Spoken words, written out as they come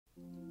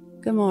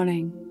Good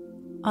morning.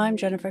 I'm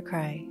Jennifer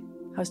Cray,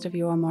 host of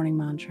Your Morning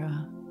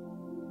Mantra.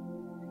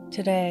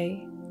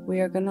 Today, we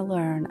are going to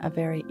learn a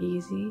very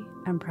easy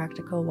and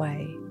practical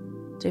way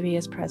to be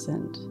as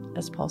present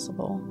as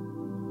possible.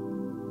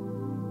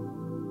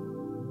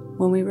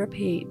 When we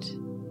repeat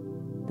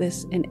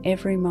this in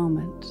every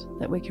moment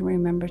that we can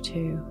remember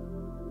to,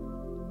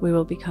 we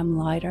will become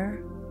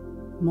lighter,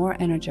 more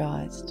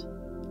energized,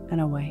 and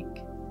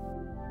awake.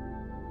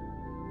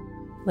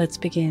 Let's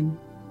begin.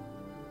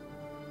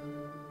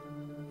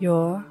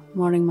 Your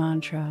morning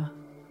mantra: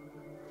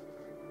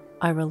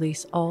 I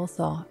release all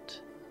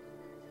thought,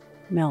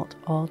 melt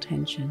all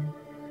tension.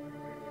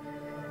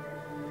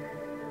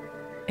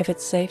 If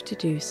it's safe to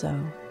do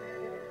so,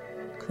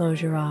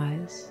 close your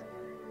eyes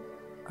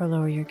or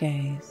lower your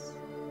gaze.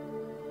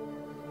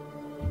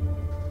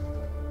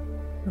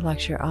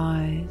 Relax your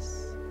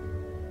eyes,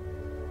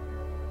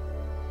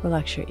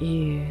 relax your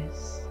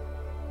ears,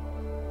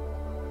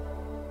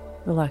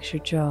 relax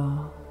your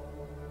jaw.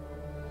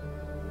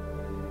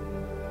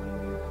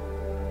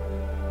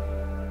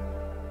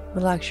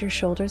 Relax your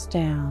shoulders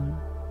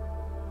down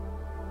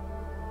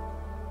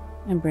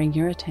and bring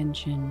your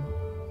attention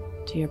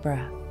to your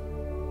breath.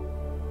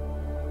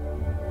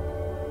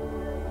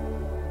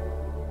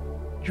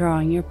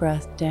 Drawing your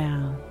breath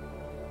down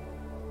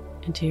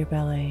into your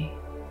belly.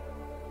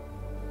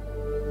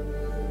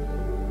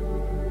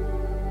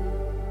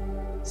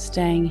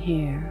 Staying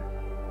here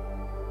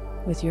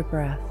with your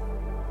breath.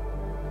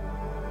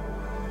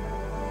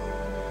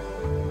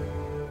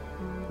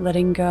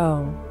 Letting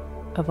go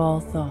of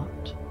all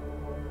thought.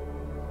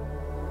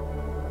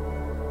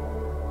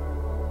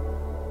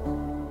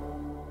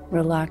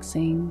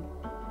 Relaxing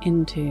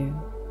into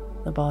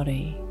the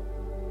body,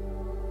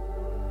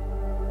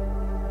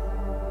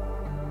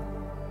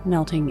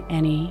 melting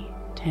any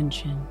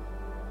tension.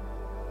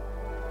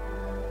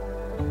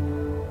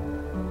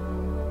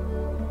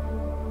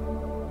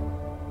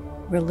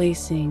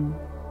 Releasing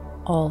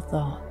all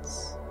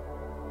thoughts,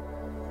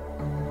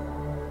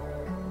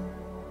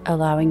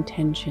 allowing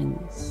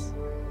tensions,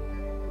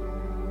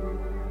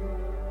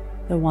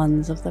 the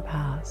ones of the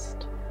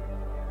past,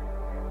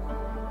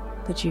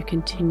 that you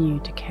continue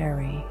to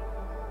carry,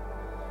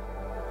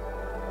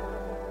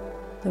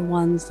 the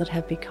ones that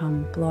have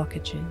become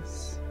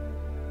blockages,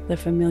 the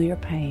familiar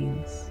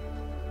pains,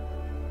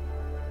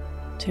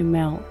 to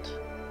melt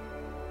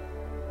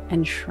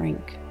and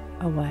shrink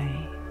away.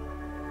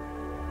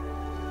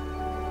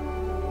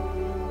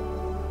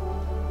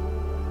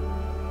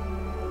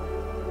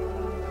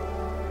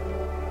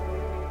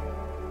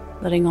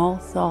 Letting all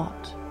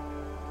thought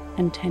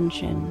and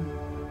tension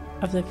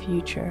of the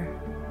future,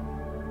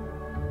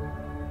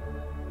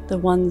 the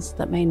ones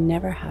that may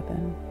never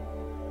happen,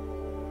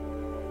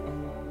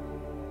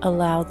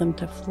 allow them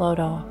to float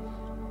off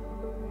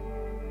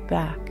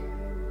back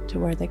to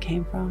where they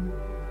came from.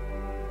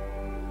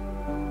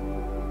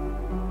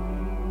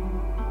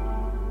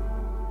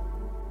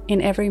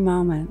 In every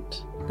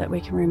moment that we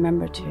can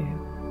remember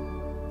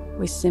to,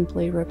 we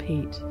simply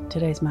repeat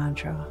today's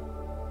mantra.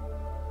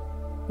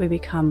 We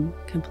become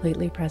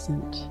completely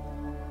present,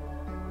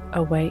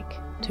 awake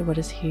to what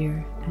is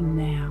here and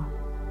now,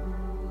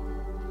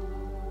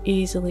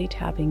 easily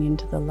tapping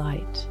into the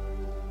light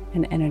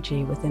and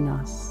energy within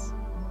us.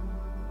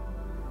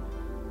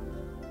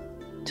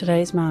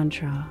 Today's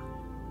mantra: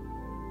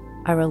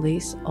 I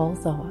release all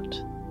thought,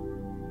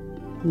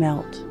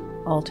 melt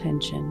all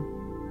tension.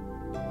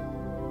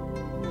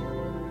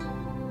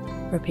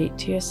 Repeat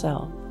to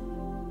yourself,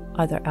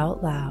 either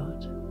out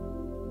loud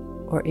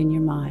or in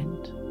your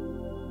mind.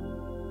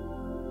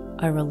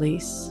 I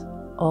release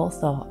all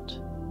thought,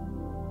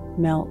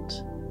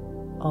 melt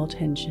all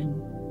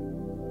tension.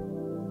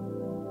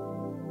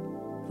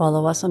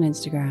 Follow us on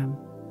Instagram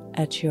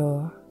at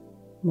Your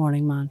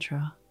Morning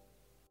Mantra.